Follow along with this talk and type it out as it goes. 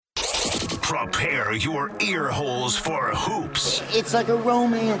Prepare your ear holes for hoops. It's like a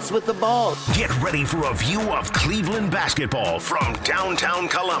romance with the ball. Get ready for a view of Cleveland basketball from downtown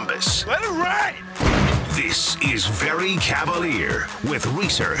Columbus. Let it ride! This is Very Cavalier with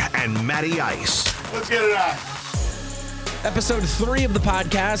Reeser and Matty Ice. Let's get it on. Episode 3 of the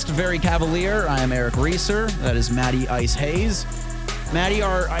podcast, Very Cavalier. I am Eric Reeser. That is Matty Ice Hayes. Matty,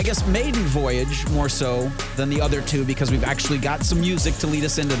 our, maiden voyage more so than the other two because we've actually got some music to lead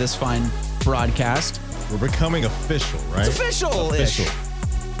us into this fine broadcast. We're becoming official, right? It's official-ish.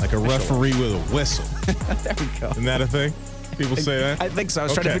 Like a referee with a whistle. There we go. Isn't that a thing? People say that? I think so. I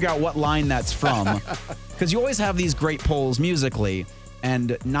was trying to figure out what line that's from. Because you always have these great polls musically,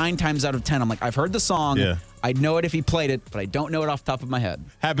 and 9 times out of 10, I'm like, I've heard the song. Yeah. I'd know it if he played it, but I don't know it off the top of my head.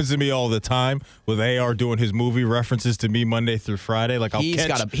 Happens to me all the time with AR doing his movie references to me Monday through Friday. Like He's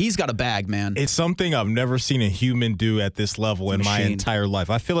got a bag, man. It's something I've never seen a human do at this level in my entire life.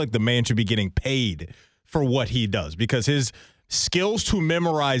 I feel like the man should be getting paid for what he does because his skills to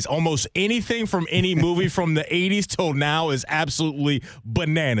memorize almost anything from any movie from the 80s till now is absolutely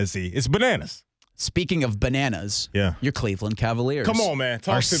bananas-y. It's bananas. Speaking of bananas, your Cleveland Cavaliers. Come on, man.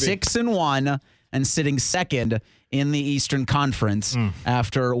 Talk to me. 6-1 and sitting second in the Eastern Conference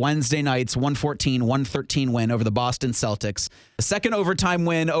after Wednesday night's 114-113 win over the Boston Celtics. The second overtime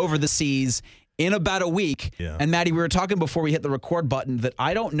win over the Seas in about a week. Yeah. And, Matty, we were talking before we hit the record button that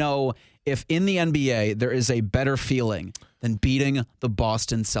I don't know if in the NBA there is a better feeling than beating the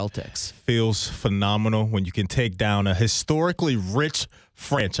Boston Celtics. Feels phenomenal when you can take down a historically rich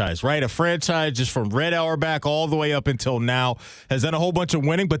franchise, right? A franchise just from Red Auerbach all the way up until now has done a whole bunch of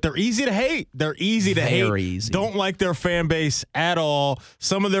winning, but they're easy to hate. They're easy to hate. Very easy. Don't like their fan base at all.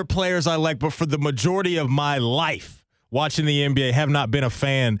 Some of their players I like, but for the majority of my life watching the NBA, have not been a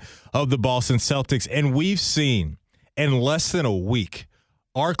fan of the Boston Celtics. And we've seen in less than a week,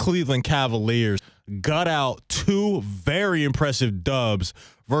 our Cleveland Cavaliers gut out 2 very impressive dubs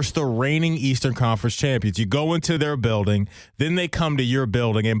versus the reigning Eastern Conference champions. You go into their building, then they come to your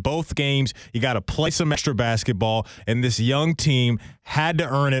building. In both games, you got to play some extra basketball, and this young team had to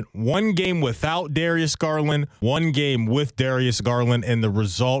earn it. 1 game without Darius Garland, 1 game with Darius Garland, and the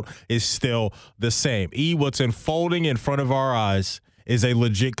result is still the same. What's unfolding in front of our eyes is a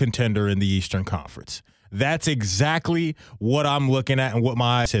legit contender in the Eastern Conference. That's exactly what I'm looking at and what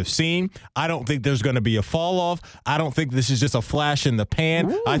my eyes have seen. I don't think there's going to be a fall off. I don't think this is just a flash in the pan.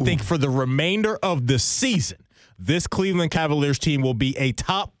 Ooh. I think for the remainder of the season, this Cleveland Cavaliers team will be a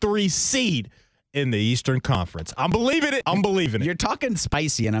top 3 seed in the Eastern Conference. I'm believing it. You're talking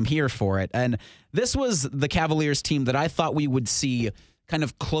spicy, and I'm here for it. And this was the Cavaliers team that I thought we would see kind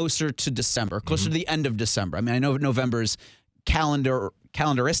of closer to December, closer to the end of December. I mean, I know November's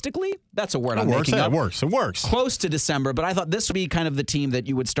calendaristically, that's a word I'm making up. It works. Close to December, but I thought this would be kind of the team that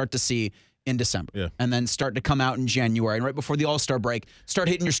you would start to see in December and then start to come out in January. And right before the All-Star break, start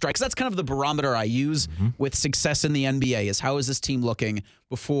hitting your strikes. That's kind of the barometer I use with success in the NBA is how is this team looking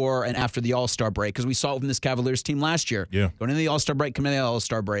before and after the All-Star break? Because we saw it from this Cavaliers team last year. Yeah. Going into the All-Star break, coming into the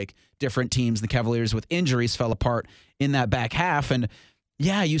All-Star break, different teams. The Cavaliers with injuries fell apart in that back half. And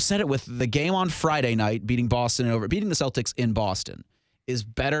yeah, you said it with the game on Friday night, beating the Celtics in Boston is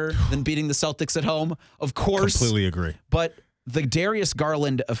better than beating the Celtics at home. Of course. Completely agree. But the Darius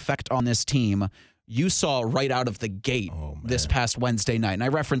Garland effect on this team, you saw right out of the gate this past Wednesday night. And I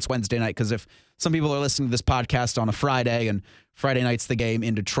reference Wednesday night because if some people are listening to this podcast on a Friday and Friday night's the game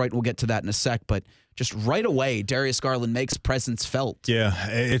in Detroit, we'll get to that in a sec. But just right away, Darius Garland makes presence felt. Yeah,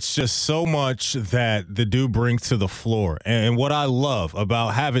 it's just so much that the dude brings to the floor. And what I love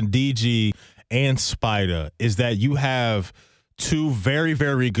about having DG and Spida is that you have 2 very,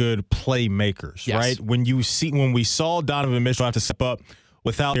 very good playmakers, right? When we saw Donovan Mitchell have to step up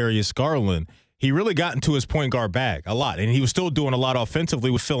without Darius Garland, he really got into his point guard bag a lot. And he was still doing a lot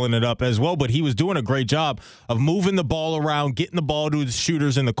offensively with filling it up as well, but he was doing a great job of moving the ball around, getting the ball to the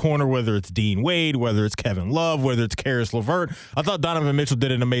shooters in the corner, whether it's Dean Wade, whether it's Kevin Love, whether it's Karis LeVert. I thought Donovan Mitchell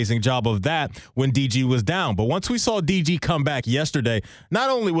did an amazing job of that when DG was down. But once we saw DG come back yesterday, not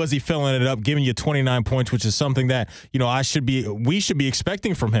only was he filling it up, giving you 29 points, which is something that, we should be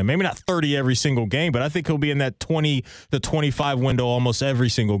expecting from him. Maybe not 30 every single game, but I think he'll be in that 20 to 25 window almost every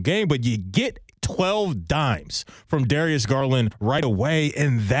single game. But you get 12 dimes from Darius Garland right away,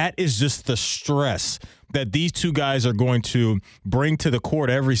 and that is just the stress that these 2 guys are going to bring to the court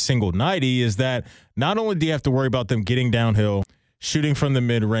every single night. Is that not only do you have to worry about them getting downhill, shooting from the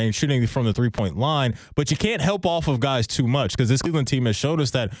mid-range, shooting from the three-point line, but you can't help off of guys too much because this Cleveland team has showed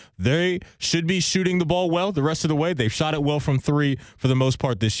us that they should be shooting the ball well the rest of the way. They've shot it well from three for the most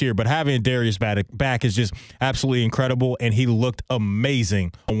part this year, but having Darius back is just absolutely incredible, and he looked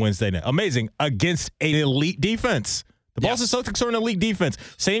amazing on Wednesday night. Amazing against an elite defense. The Boston Celtics are an elite defense.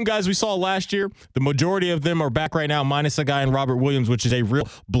 Same guys we saw last year. The majority of them are back right now, minus a guy in Robert Williams, which is a real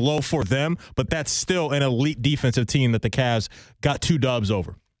blow for them. But that's still an elite defensive team that the Cavs got 2 dubs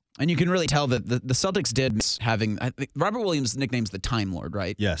over. And you can really tell that the Celtics did miss having Robert Williams' nickname's the Time Lord,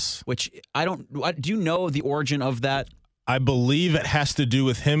 right? Yes. Which do you know the origin of that? I believe it has to do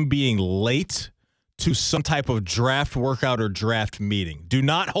with him being late to some type of draft workout or draft meeting. Do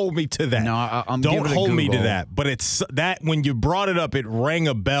not hold me to that. No, don't hold me to that. But it's that when you brought it up, it rang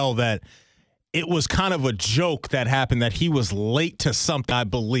a bell that it was kind of a joke that happened that he was late to something, I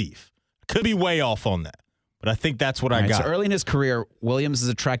believe. Could be way off on that. But I think that's what I got. So early in his career, Williams has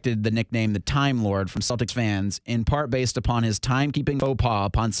attracted the nickname the Time Lord from Celtics fans, in part based upon his timekeeping faux pas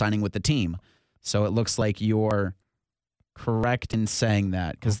upon signing with the team. So it looks like you're correct in saying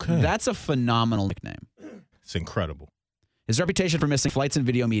that, because that's a phenomenal nickname. It's incredible. His reputation for missing flights and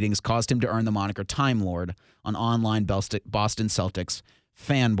video meetings caused him to earn the moniker Time Lord on online Boston Celtics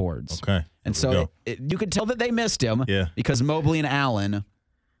fan boards. Okay. And so you could tell that they missed him because Mobley and Allen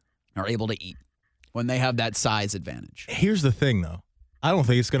are able to eat when they have that size advantage. Here's the thing, though. I don't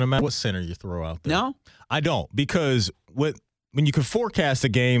think it's going to matter what center you throw out there. No? I don't, because when you can forecast a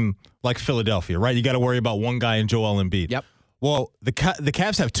game like Philadelphia, right, you got to worry about one guy in Joel Embiid. Yep. Well, the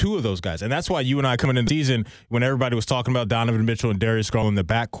Cavs have 2 of those guys, and that's why you and I coming into the season, when everybody was talking about Donovan Mitchell and Darius Garland in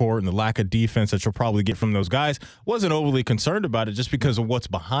the backcourt and the lack of defense that you'll probably get from those guys, wasn't overly concerned about it just because of what's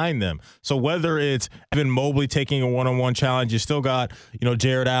behind them. So whether it's Evan Mobley taking a one-on-one challenge, you still got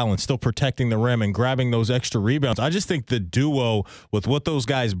Jared Allen still protecting the rim and grabbing those extra rebounds. I just think the duo with what those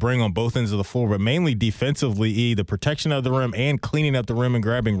guys bring on both ends of the floor, but mainly defensively, the protection of the rim and cleaning up the rim and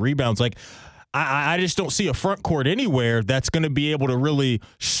grabbing rebounds, like I just don't see a front court anywhere that's going to be able to really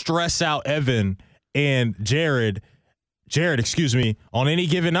stress out Evan and Jared, on any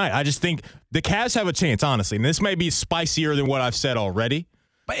given night. I just think the Cavs have a chance, honestly. And this may be spicier than what I've said already.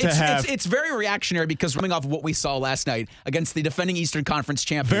 But it's very reactionary because coming off of what we saw last night against the defending Eastern Conference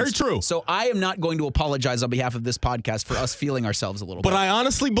champions. Very true. So I am not going to apologize on behalf of this podcast for us feeling ourselves a little bit. But I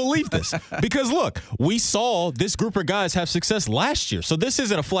honestly believe this because, look, we saw this group of guys have success last year. So this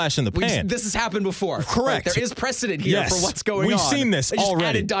isn't a flash in the pan. This has happened before. Correct. Right, there is precedent here for what's going on. We've seen this they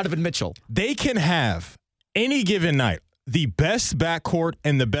already. Added Donovan Mitchell. They can have any given night the best backcourt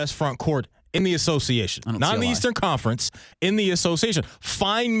and the best front court in the association. Not in the Eastern Conference, in the association.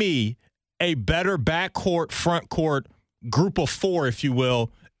 Find me a better backcourt, front court group of 4, if you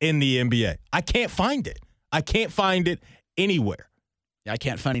will, in the NBA. I can't find it. I can't find it anywhere. Yeah, I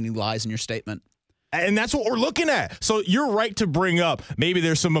can't find any lies in your statement. And that's what we're looking at. So you're right to bring up maybe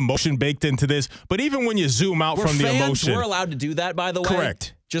there's some emotion baked into this, but even when you zoom out from the emotion. We're allowed to do that, by the way.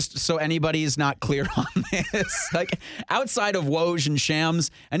 Correct. Just so anybody's not clear on this. Like, outside of Woj and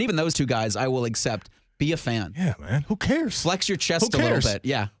Shams, and even those 2 guys, I will accept. Be a fan. Yeah, man. Who cares? Flex your chest a little bit.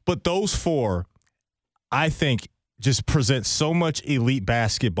 Yeah. But those 4, I think, just present so much elite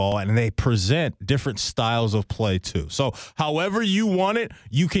basketball, and they present different styles of play, too. So however you want it,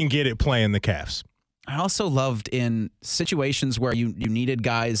 you can get it playing the Cavs. I also loved in situations where you needed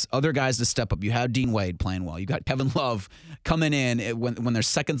other guys to step up. You had Dean Wade playing well. You got Kevin Love coming in when there's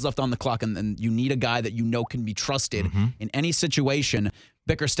seconds left on the clock, and you need a guy that can be trusted in any situation.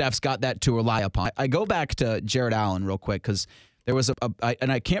 Bickerstaff's got that to rely upon. I go back to Jared Allen real quick because there was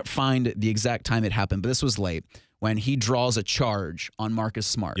and I can't find the exact time it happened, but this was late, when he draws a charge on Marcus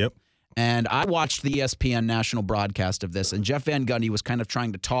Smart. Yep. And I watched the ESPN national broadcast of this, and Jeff Van Gundy was kind of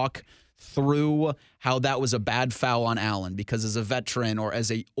trying to talk through how that was a bad foul on Allen because as a veteran or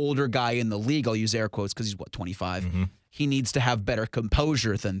as a older guy in the league, I'll use air quotes because he's 25, he needs to have better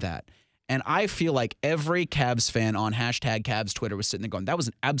composure than that. And I feel like every Cavs fan on #Cavs Twitter was sitting there going, that was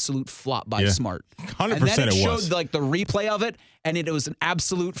an absolute flop by Smart. 100% and then it showed was. like the replay of it, and it was an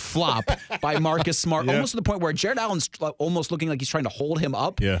absolute flop by Marcus Smart, almost to the point where Jared Allen's almost looking like he's trying to hold him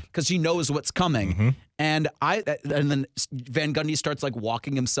up because he knows what's coming. And then Van Gundy starts like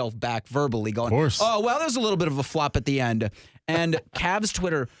walking himself back verbally going, oh, well, there's a little bit of a flop at the end. And Cavs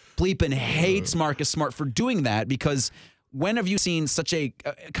Twitter bleeping hates Marcus Smart for doing that because when have you seen such a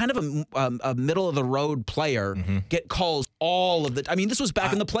kind of a middle-of-the-road player get calls all of the – I mean, this was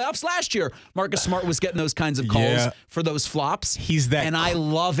back in the playoffs last year. Marcus Smart was getting those kinds of calls for those flops. He's that – and I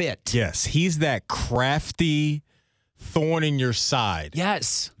love it. Yes, he's that crafty thorn in your side.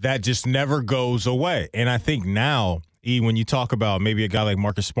 Yes. That just never goes away. And I think now When you talk about maybe a guy like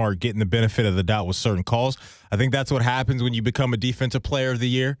Marcus Smart getting the benefit of the doubt with certain calls, I think that's what happens when you become a Defensive Player of the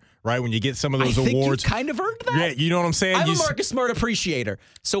Year, right? When you get some of those awards. I think you kind of earned that. Yeah, you know what I'm saying? I'm a Marcus Smart appreciator.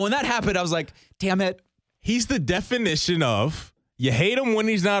 So when that happened, I was like, damn it. He's the definition of you hate him when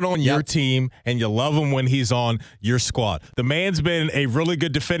he's not on your team, and you love him when he's on your squad. The man's been a really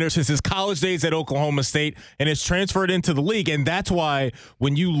good defender since his college days at Oklahoma State, and has transferred into the league. And that's why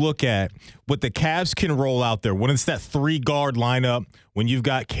when you look at what the Cavs can roll out there, when it's that 3-guard lineup, when you've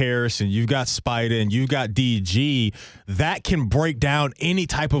got Karras and you've got Spida and you've got DG, that can break down any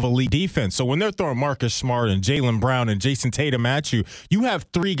type of elite defense. So when they're throwing Marcus Smart and Jaylen Brown and Jason Tatum at you, you have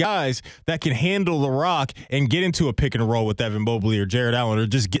 3 guys that can handle the rock and get into a pick and roll with Evan Mobley or Jared Allen, or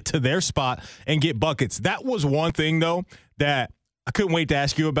just get to their spot and get buckets. That was one thing, though, that I couldn't wait to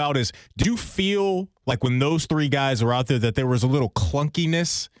ask you about is, did you feel like when those 3 guys were out there that there was a little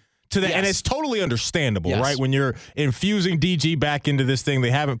clunkiness to that? Yes. And it's totally understandable, right? When you're infusing DG back into this thing,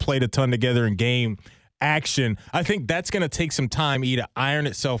 they haven't played a ton together in game action. I think that's going to take some time to iron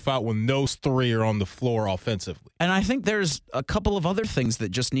itself out when those 3 are on the floor offensively. And I think there's a couple of other things that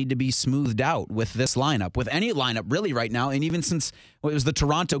just need to be smoothed out with this lineup, with any lineup really right now. And even since it was the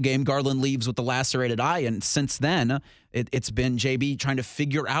Toronto game, Garland leaves with the lacerated eye. And since then, it's been JB trying to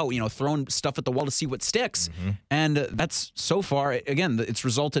figure out, throwing stuff at the wall to see what sticks. Mm-hmm. And that's so far, again, it's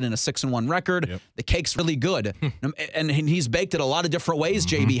resulted in a 6-1 record. Yep. The cake's really good. And he's baked it a lot of different ways,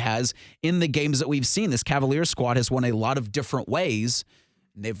 JB has, in the games that we've seen. This Cavaliers squad has won a lot of different ways,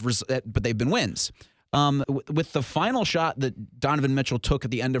 but they've been wins. With the final shot that Donovan Mitchell took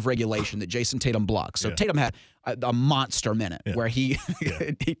at the end of regulation that Jason Tatum blocked. So Tatum had a monster minute where he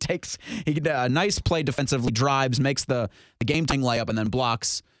takes a nice play defensively, drives, makes the game-tying layup, and then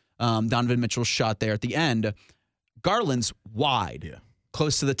blocks Donovan Mitchell's shot there at the end. Garland's wide,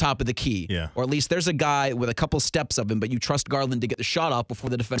 close to the top of the key. Or at least there's a guy with a couple steps of him, but you trust Garland to get the shot off before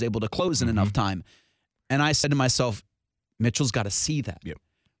the defense is able to close in enough time. And I said to myself, Mitchell's got to see that.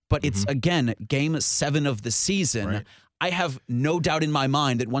 But it's, again, game 7 of the season. Right. I have no doubt in my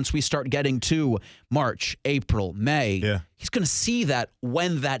mind that once we start getting to March, April, May, he's going to see that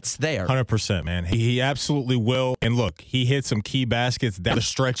when that's there. 100%, man. He absolutely will. And look, he hit some key baskets down the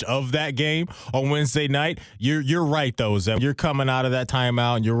stretch of that game on Wednesday night. You're right, though, Zeb. You're coming out of that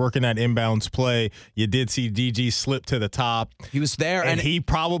timeout and you're working that inbounds play. You did see DG slip to the top. He was there. And he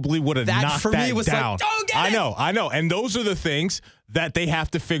probably would have knocked for that me was down. Like, don't get it! I know. And those are the things that they have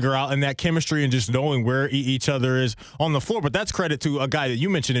to figure out, and that chemistry and just knowing where each other is on the floor. But that's credit to a guy that you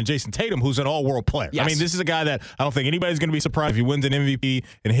mentioned in Jason Tatum, who's an all-world player. Yes. I mean, this is a guy that I don't think anybody's going to be surprised if he wins an MVP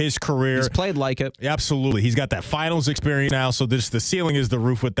in his career. He's played like it. Absolutely. He's got that finals experience now, so the ceiling is the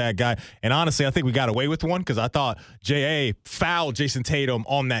roof with that guy. And honestly, I think we got away with one because I thought J.A. fouled Jason Tatum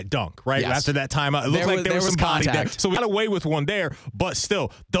on that dunk, right? Yes. After that timeout. It looked like there was some body there. Contact. So we got away with one there, but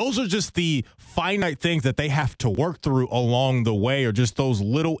still, those are just the finite things that they have to work through along the way, or just those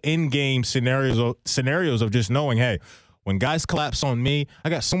little in-game scenarios of just knowing, hey, when guys collapse on me, I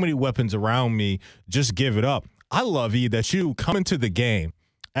got so many weapons around me, just give it up. I love that you come into the game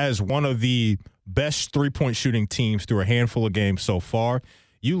as one of the best three-point shooting teams through a handful of games so far.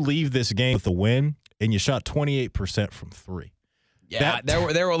 You leave this game with a win, and you shot 28% from 3. Yeah,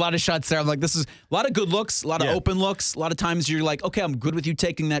 there were a lot of shots there. I'm like, this is a lot of good looks, a lot of open looks. A lot of times you're like, okay, I'm good with you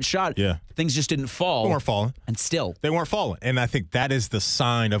taking that shot. Yeah. Things just didn't fall. They weren't falling. And still. They weren't falling. And I think that is the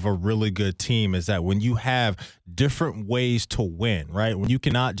sign of a really good team, is that when you have different ways to win, right? When you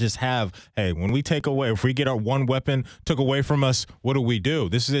cannot just have, hey, when we take away, if we get our one weapon took away from us, what do?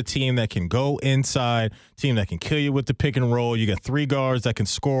 This is a team that can go inside, team that can kill you with the pick and roll. You got 3 guards that can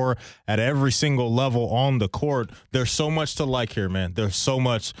score at every single level on the court. There's so much to like here, man. There's so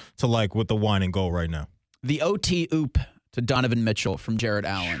much to like with the wine and gold right now. The OT oop to Donovan Mitchell from Jared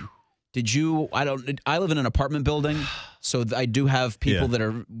Allen. Did you? I live in an apartment building, so I do have people that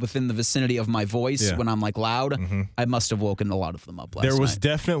are within the vicinity of my voice when I'm like loud. Mm-hmm. I must have woken a lot of them up last night. There was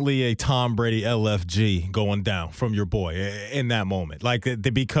definitely a Tom Brady LFG going down from your boy in that moment,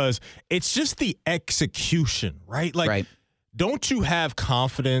 because it's just the execution, right? Don't you have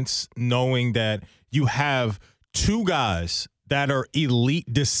confidence knowing that you have 2 guys that are elite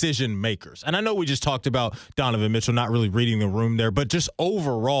decision makers? And I know we just talked about Donovan Mitchell not really reading the room there, but just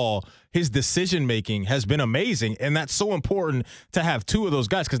overall, his decision making has been amazing. And that's so important to have 2 of those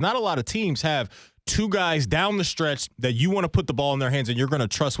guys, because not a lot of teams have 2 guys down the stretch that you want to put the ball in their hands and you're going to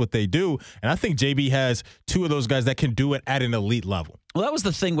trust what they do. And I think JB has 2 of those guys that can do it at an elite level. Well, that was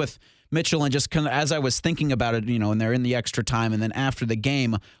the thing with Mitchell, and just kind of as I was thinking about it, and they're in the extra time, and then after the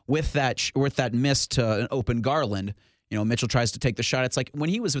game with that miss to an open Garland, Mitchell tries to take the shot. It's like when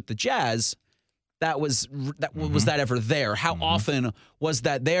he was with the Jazz, was that ever there? How often was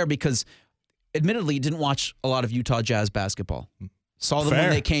that there? Because admittedly, didn't watch a lot of Utah Jazz basketball. Saw them when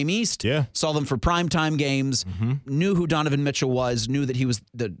they came east. Yeah. Saw them for primetime games. Knew who Donovan Mitchell was. Knew that he was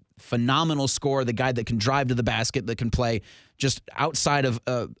the phenomenal scorer, the guy that can drive to the basket, that can play just outside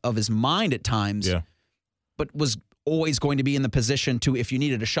of his mind at times. Yeah. But was always going to be in the position to, if you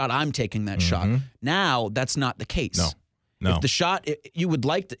needed a shot, I'm taking that shot. Now that's not the case. No. If the shot, you would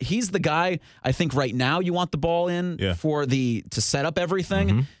like to, he's the guy, I think right now you want the ball in to set up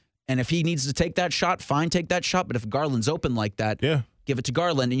everything. And if he needs to take that shot, fine, take that shot. But if Garland's open like that, give it to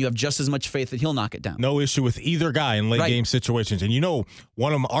Garland, and you have just as much faith that he'll knock it down. No issue with either guy in late game situations. And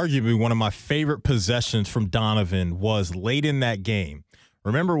arguably one of my favorite possessions from Donovan was late in that game.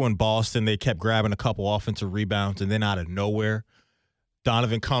 Remember when Boston, they kept grabbing a couple offensive rebounds, and then out of nowhere,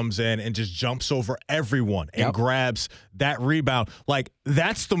 Donovan comes in and just jumps over everyone and grabs that rebound. Like,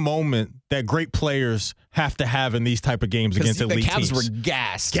 that's the moment that great players have to have in these type of games against elite teams. The Cavs were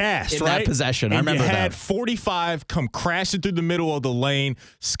gassed in that possession. And I remember you had that. 45 come crashing through the middle of the lane,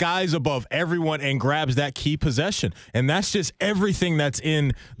 skies above everyone, and grabs that key possession. And that's just everything that's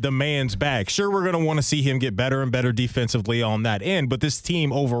in the man's bag. Sure, we're going to want to see him get better and better defensively on that end, but this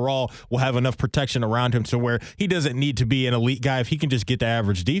team overall will have enough protection around him to where he doesn't need to be an elite guy. If he can just get the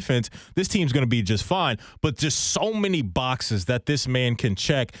average defense, this team's going to be just fine. But just so many boxes that this man can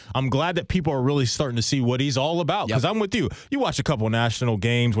check. I'm glad that people are really starting to see what he's all about, because I'm with you. You watch a couple national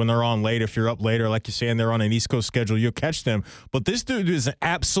games when they're on late. If you're up later, like you're saying, they're on an East Coast schedule, you'll catch them. But this dude is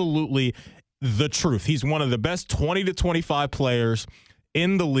absolutely the truth. He's one of the best 20 to 25 players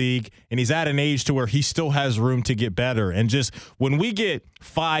in the league, and he's at an age to where he still has room to get better. And just when we get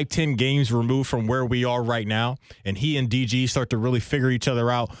 5-10 games removed from where we are right now, and he and DG start to really figure each other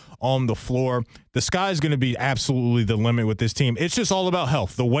out on the floor, the sky's going to be absolutely the limit with this team. It's just all about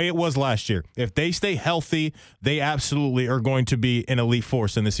health, the way it was last year. If they stay healthy, they absolutely are going to be an elite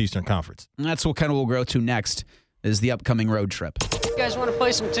force in this Eastern Conference. And that's what kind of we'll grow to next, is the upcoming road trip. You guys want to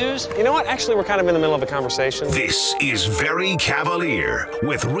play some twos? You know what? Actually, we're kind of in the middle of a conversation. This is Very Cavalier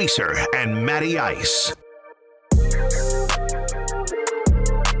with Reeser and Matty Ice.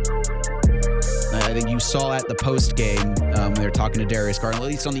 I think you saw at the post game when they were talking to Darius, Garland, at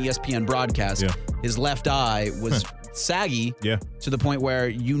least on the ESPN broadcast, his left eye was saggy to the point where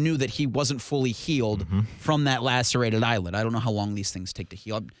you knew that he wasn't fully healed from that lacerated eyelid. I don't know how long these things take to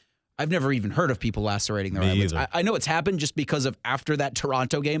heal. I've never even heard of people lacerating their eyelids. I know it's happened just because of after that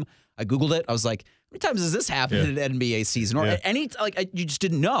Toronto game. I Googled it. I was like, how many times has this happened in an NBA season? Or you just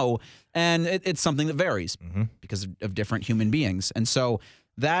didn't know. And it's something that varies because of different human beings. And so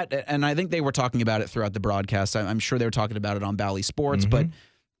and I think they were talking about it throughout the broadcast. I'm sure they were talking about it on Bally Sports, but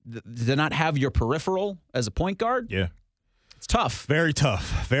to not have your peripheral as a point guard, it's tough. Very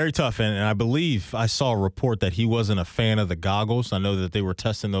tough. Very tough. And I believe I saw a report that he wasn't a fan of the goggles. I know that they were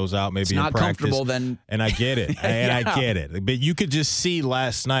testing those out maybe in practice. It's not comfortable then. And I get it. I get it. But you could just see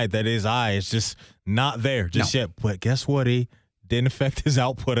last night that his eye is just not there just yet. But guess what, didn't affect his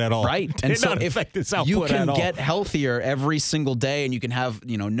output at all. Right. And so if you can get healthier every single day and you can have,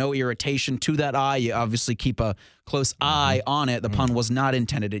 no irritation to that eye, you obviously keep a close eye on it. The pun was not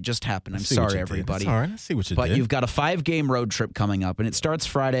intended. It just happened. I'm sorry, everybody. It's all right. I see what you did. But you've got a 5-game road trip coming up, and it starts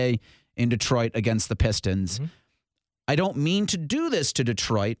Friday in Detroit against the Pistons. I don't mean to do this to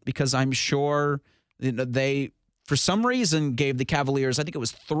Detroit because I'm sure they, for some reason, gave the Cavaliers, I think it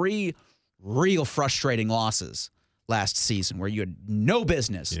was 3 real frustrating losses last season where you had no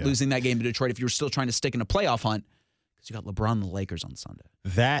business losing that game to Detroit if you were still trying to stick in a playoff hunt because you got LeBron and the Lakers on Sunday.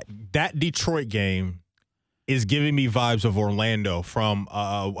 That Detroit game is giving me vibes of Orlando from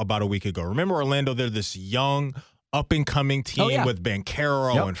about a week ago. Remember Orlando? They're this young, up-and-coming team with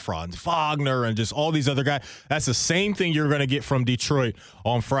Banchero and Franz Wagner and just all these other guys. That's the same thing you're going to get from Detroit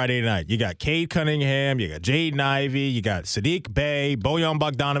on Friday night. You got Cade Cunningham, you got Jaden Ivey, you got Sadiq Bey, Bojan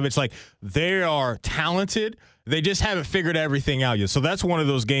Bogdanovic. Like, they are talented. They just haven't figured everything out yet. So that's one of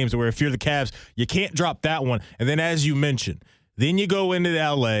those games where if you're the Cavs, you can't drop that one. And then as you mentioned, then you go into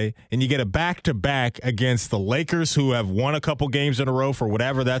L.A. and you get a back-to-back against the Lakers, who have won a couple games in a row for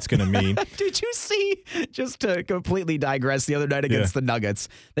whatever that's going to mean. Did you see, just to completely digress, the other night against the Nuggets,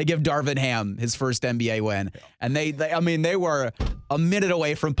 they give Darvin Ham his first NBA win. And they were a minute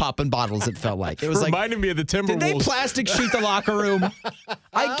away from popping bottles, it felt like. It was reminded me of the Timberwolves. Did they plastic sheet the locker room?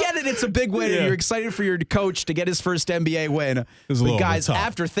 I get it. It's a big win, and you're excited for your coach to get his first NBA win. But guys,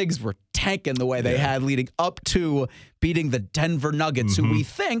 after things were tanking the way they had leading up to beating the Denver Nuggets, who we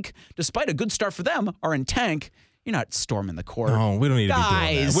think, despite a good start for them, are in tank. You're not storming the court. No, we don't need to be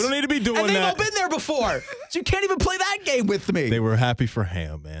doing that. We don't need to be doing that. And they've all been there before. So you can't even play that game with me. They were happy for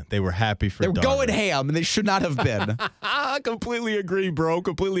ham, man. They were happy for They're Donovan. going ham, and they should not have been. I completely agree, bro.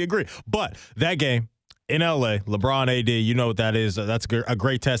 Completely agree. But that game in L.A., LeBron, AD, you know what that is. That's a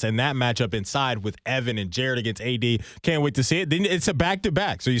great test. And that matchup inside with Evan and Jared against AD, can't wait to see it. It's a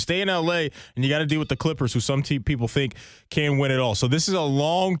back-to-back. So you stay in L.A., and you got to deal with the Clippers, who some people think can win it all. So this is a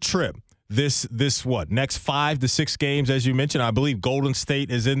long trip. This next 5 to 6 games, as you mentioned. I believe Golden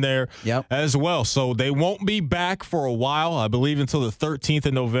State is in there as well. So they won't be back for a while, I believe, until the 13th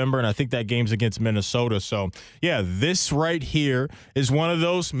of November, and I think that game's against Minnesota. So, yeah, this right here is one of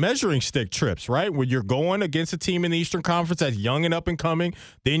those measuring stick trips, right, where you're going against a team in the Eastern Conference that's young and up and coming.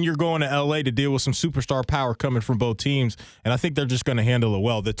 Then you're going to L.A. to deal with some superstar power coming from both teams, and I think they're just going to handle it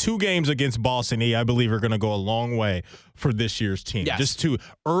well. The 2 games against Boston, I believe, are going to go a long way for this year's team. Yes. Just to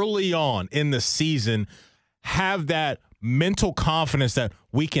early on in the season have that mental confidence that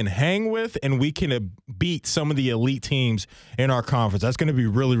we can hang with and we can beat some of the elite teams in our conference. That's going to be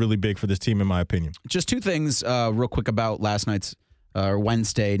really, really big for this team, in my opinion. Just 2 things real quick about last night's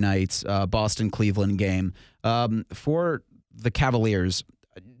Wednesday night's Boston-Cleveland game. For the Cavaliers,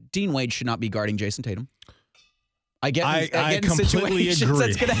 Dean Wade should not be guarding Jason Tatum. I get completely situations agree.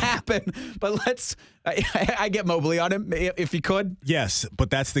 that's going to happen, but I get Mobley on him if he could. Yes, but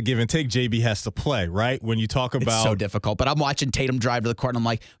that's the give and take JB has to play, right? When you talk about it's so difficult, but I'm watching Tatum drive to the court and I'm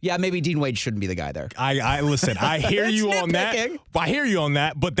like, yeah, maybe Dean Wade shouldn't be the guy there. I listen, I hear you on that. I hear you on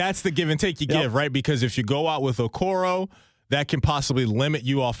that, but that's the give and take you give, right? Because if you go out with Okoro, that can possibly limit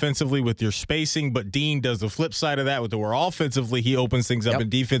you offensively with your spacing, but Dean does the flip side of that with where offensively he opens things up and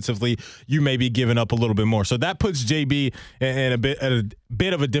defensively you may be giving up a little bit more. So that puts JB in a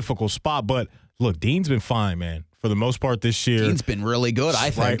bit of a difficult spot. But look, Dean's been fine, man, for the most part this year. Dean's been really good, I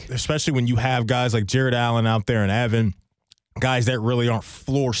think. Right? Especially when you have guys like Jared Allen out there and Evan, guys that really aren't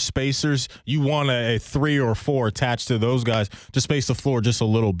floor spacers. You want a 3 or 4 attached to those guys to space the floor just a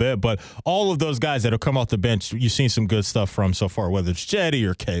little bit. But all of those guys that have come off the bench, you've seen some good stuff from so far, whether it's Jetty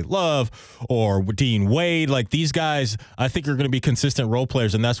or K Love or Dean Wade. Like these guys, I think are going to be consistent role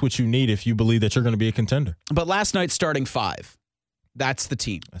players, and that's what you need if you believe that you're going to be a contender. But last night's starting 5, that's the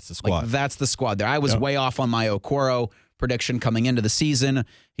team. That's the squad. That's the squad there. I was way off on my Okoro prediction coming into the season.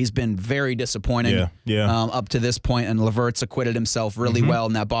 He's been very disappointing up to this point, and LeVert's acquitted himself really well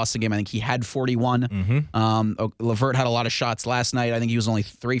in that Boston game. I think he had 41. LeVert had a lot of shots last night. I think he was only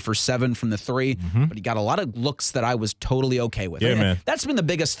 3 for 7 from the 3, but he got a lot of looks that I was totally okay with. Yeah, man. That's been the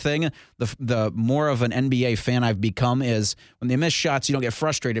biggest thing. The more of an NBA fan I've become is when they miss shots, you don't get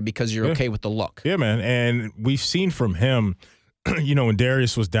frustrated because you're okay with the look. Yeah, man. And we've seen from him, you know, when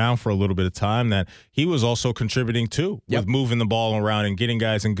Darius was down for a little bit of time, that he was also contributing too with moving the ball around and getting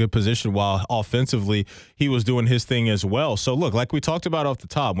guys in good position, while offensively he was doing his thing as well. So look, like we talked about off the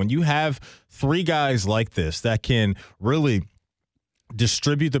top, when you have 3 guys like this that can really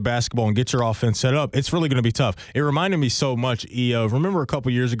distribute the basketball and get your offense set up, it's really going to be tough. It reminded me so much, remember a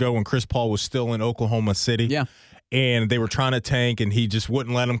couple years ago when Chris Paul was still in Oklahoma City? Yeah. And they were trying to tank, and he just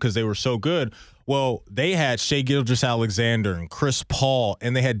wouldn't let them because they were so good. Well, they had Shai Gilgeous-Alexander and Chris Paul,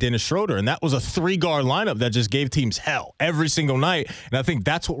 and they had Dennis Schroeder, and that was a 3-guard lineup that just gave teams hell every single night. And I think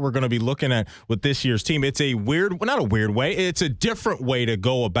that's what we're going to be looking at with this year's team. It's a weird, well, not a weird way, it's a different way to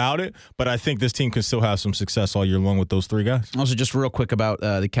go about it, but I think this team can still have some success all year long with those 3 guys. Also, just real quick about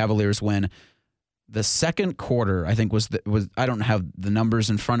the Cavaliers win. The second quarter, I think, was I don't have the numbers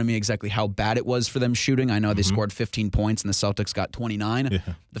in front of me exactly how bad it was for them shooting. I know they scored 15 points and the Celtics got 29. Yeah.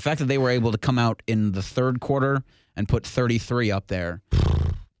 The fact that they were able to come out in the third quarter and put 33 up there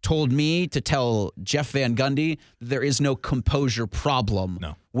told me to tell Jeff Van Gundy that there is no composure problem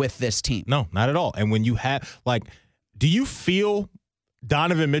with this team. No, not at all. And when you have, like, do you feel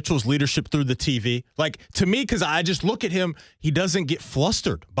Donovan Mitchell's leadership through the TV? Like, to me, because I just look at him, he doesn't get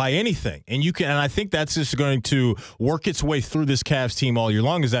flustered by anything. And I think that's just going to work its way through this Cavs team all year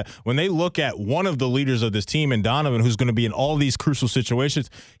long, is that when they look at one of the leaders of this team, and Donovan, who's going to be in all these crucial situations,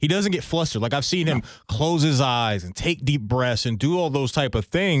 he doesn't get flustered. Like, I've seen him close his eyes and take deep breaths and do all those type of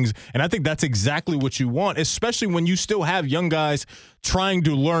things. And I think that's exactly what you want, especially when you still have young guys trying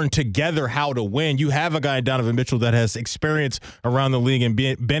to learn together how to win. You have a guy, Donovan Mitchell, that has experience around the league and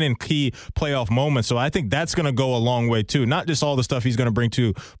been in key playoff moments. So I think that's going to go a long way too. Not just all the stuff he's going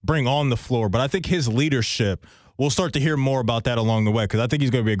to bring on the floor, but I think his leadership, we'll start to hear more about that along the way, because I think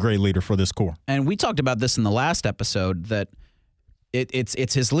he's going to be a great leader for this core. And we talked about this in the last episode, that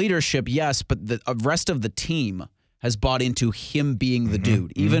it's his leadership, yes, but the rest of the team has bought into him being the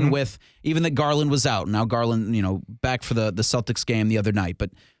dude, even that Garland was out. Now Garland, back for the Celtics game the other night, but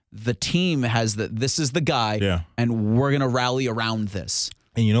the team has this is the guy, and we're going to rally around this.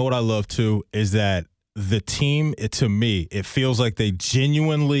 And you know what I love, too, is that the team, to me, it feels like they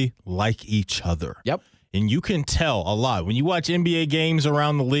genuinely like each other. Yep. And you can tell a lot. When you watch NBA games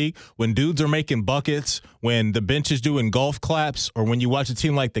around the league, when dudes are making buckets, when the bench is doing golf claps, or when you watch a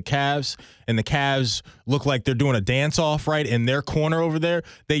team like the Cavs, and the Cavs look like they're doing a dance-off right in their corner over there,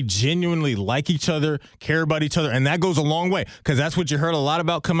 they genuinely like each other, care about each other, and that goes a long way because that's what you heard a lot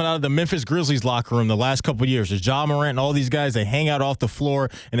about coming out of the Memphis Grizzlies locker room the last couple of years. There's Ja Morant and all these guys, they hang out off the floor,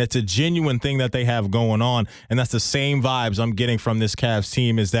 and it's a genuine thing that they have going on, and that's the same vibes I'm getting from this Cavs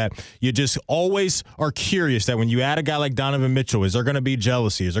team is that you just always are curious that when you add a guy like Donovan Mitchell, is there going to be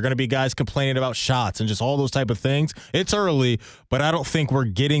jealousy? Is there going to be guys complaining about shots and just all those type of things? It's early, but I don't think we're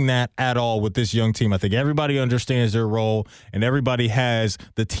getting that at all with this young team. I think everybody understands their role and everybody has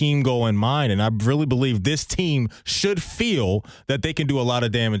the team goal in mind, and I really believe this team should feel that they can do a lot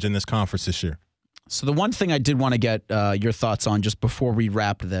of damage in this conference this year. So the one thing I did want to get your thoughts on just before we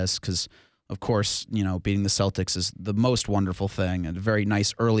wrap this, because of course, beating the Celtics is the most wonderful thing and a very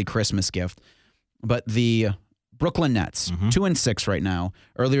nice early Christmas gift. But the Brooklyn Nets, 2-6 right now.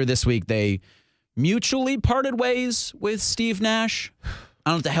 Earlier this week, they mutually parted ways with Steve Nash.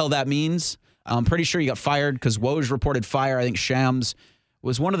 I don't know what the hell that means. I'm pretty sure he got fired because Woj reported fire. I think Shams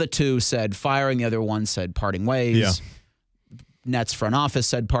was one of the two said firing. The other one said parting ways. Yeah. Nets front office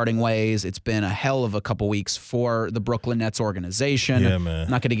said parting ways. It's been a hell of a couple weeks for the Brooklyn Nets organization. Yeah, man. I'm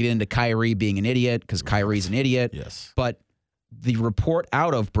not going to get into Kyrie being an idiot because Kyrie's an idiot. Yes. But the report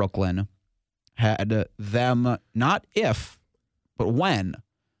out of Brooklyn had them not if, but when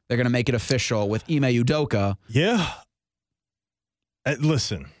they're going to make it official with Ime Udoka. Yeah.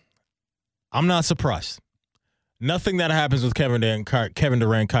 Listen, I'm not surprised. Nothing that happens with Kevin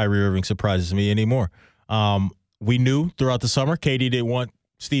Durant, Kyrie Irving surprises me anymore. We knew throughout the summer KD didn't want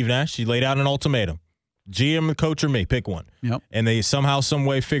Steve Nash. He laid out an ultimatum. GM, coach, or me, pick one. Yep. And they somehow, some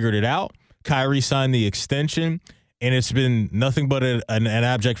way figured it out. Kyrie signed the extension, and it's been nothing but an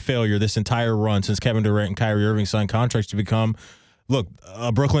abject failure this entire run since Kevin Durant and Kyrie Irving signed contracts to become,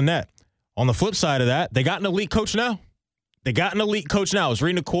 a Brooklyn Net. On the flip side of that, they got an elite coach now. I was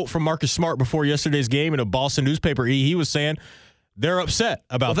reading a quote from Marcus Smart before yesterday's game in a Boston newspaper. He was saying they're upset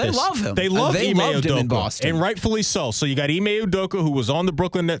about this. They love him. They love Ime loved Udoka, him in Boston. and rightfully so. So you got Ime Udoka, who was on the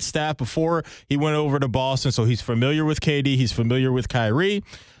Brooklyn Nets staff before he went over to Boston, so he's familiar with KD. He's familiar with Kyrie.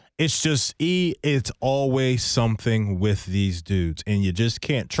 It's just, it's always something with these dudes, and you just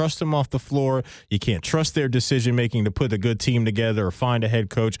can't trust them off the floor. You can't trust their decision-making to put a good team together or find a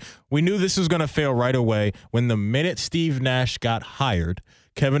head coach. We knew this was going to fail right away. When the minute Steve Nash got hired,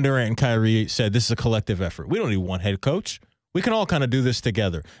 Kevin Durant and Kyrie said, this is a collective effort. We don't need one head coach. We can all kind of do this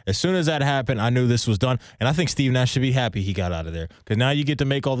together. As soon as that happened, I knew this was done. And I think Steve Nash should be happy he got out of there. Because now you get to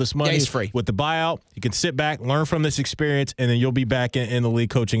make all this money. Yeah, he's free. With the buyout. You can sit back, learn from this experience, and then you'll be back in the league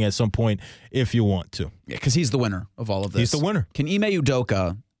coaching at some point if you want to. Yeah, because he's the winner of all of this. He's the winner. Can Ime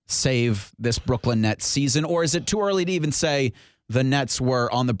Udoka save this Brooklyn Nets season, or is it too early to even say the Nets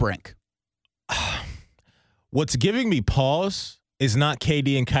were on the brink? What's giving me pause is not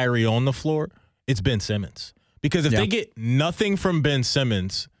KD and Kyrie on the floor. It's Ben Simmons. Because if they get nothing from Ben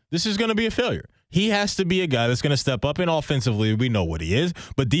Simmons, this is going to be a failure. He has to be a guy that's going to step up, and offensively, we know what he is.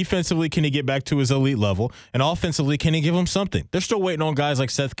 But defensively, can he get back to his elite level? And offensively, can he give him something? They're still waiting on guys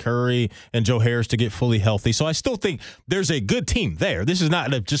like Seth Curry and Joe Harris to get fully healthy. So I still think there's a good team there. This is not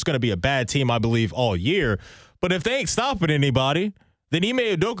just going to be a bad team, I believe, all year. But if they ain't stopping anybody, then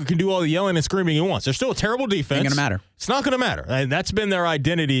Ime Udoka can do all the yelling and screaming he wants. There's still a terrible defense. Ain't going to matter. It's not going to matter. And that's been their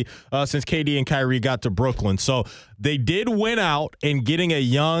identity since KD and Kyrie got to Brooklyn. So they did win out in getting a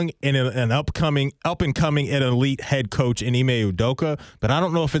young and an up-and-coming and elite head coach in Ime Udoka. But I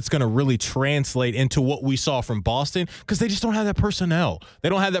don't know if it's going to really translate into what we saw from Boston because they just don't have that personnel.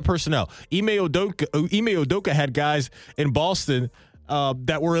 Ime Udoka had guys in Boston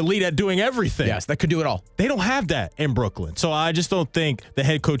that were elite at doing everything. Yes, that could do it all. They don't have that in Brooklyn. So I just don't think the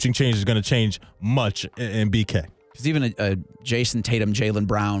head coaching change is going to change much in BK. Because even a Jason Tatum, Jaylen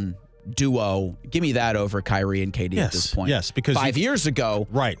Brown duo, give me that over Kyrie and KD at this point. Yes, because 5 years ago,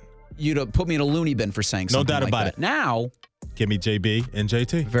 right, you'd have put me in a loony bin for saying something no doubt like about that. it. Now, give me JB and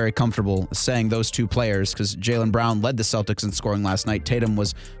JT. Very comfortable saying those two players because Jaylen Brown led the Celtics in scoring last night. Tatum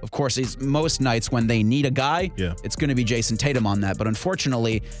was, of course, most nights when they need a guy, it's going to be Jason Tatum on that. But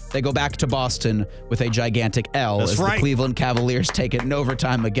unfortunately, they go back to Boston with a gigantic L. That's right. The Cleveland Cavaliers take it in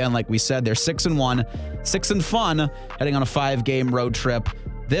overtime again. Like we said, they're 6-1, 6 and fun, heading on a 5-game road trip.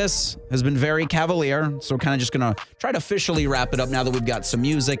 This has been very Cavalier, so we're kind of just going to try to officially wrap it up now that we've got some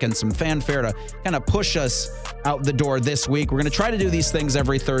music and some fanfare to kind of push us out the door this week. We're going to try to do these things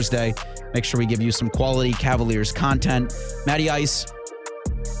every Thursday. Make sure we give you some quality Cavaliers content. Matty Ice,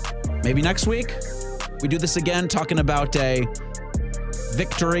 maybe next week we do this again, talking about a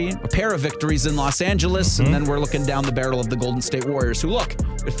pair of victories in Los Angeles, and then we're looking down the barrel of the Golden State Warriors, who, look,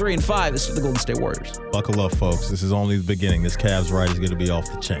 they're 3-5. This is the Golden State Warriors. Buckle up, folks. This is only the beginning. This Cavs ride is going to be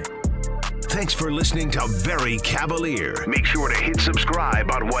off the chain. Thanks for listening to Very Cavalier. Make sure to hit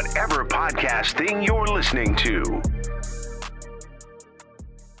subscribe on whatever podcast thing you're listening to.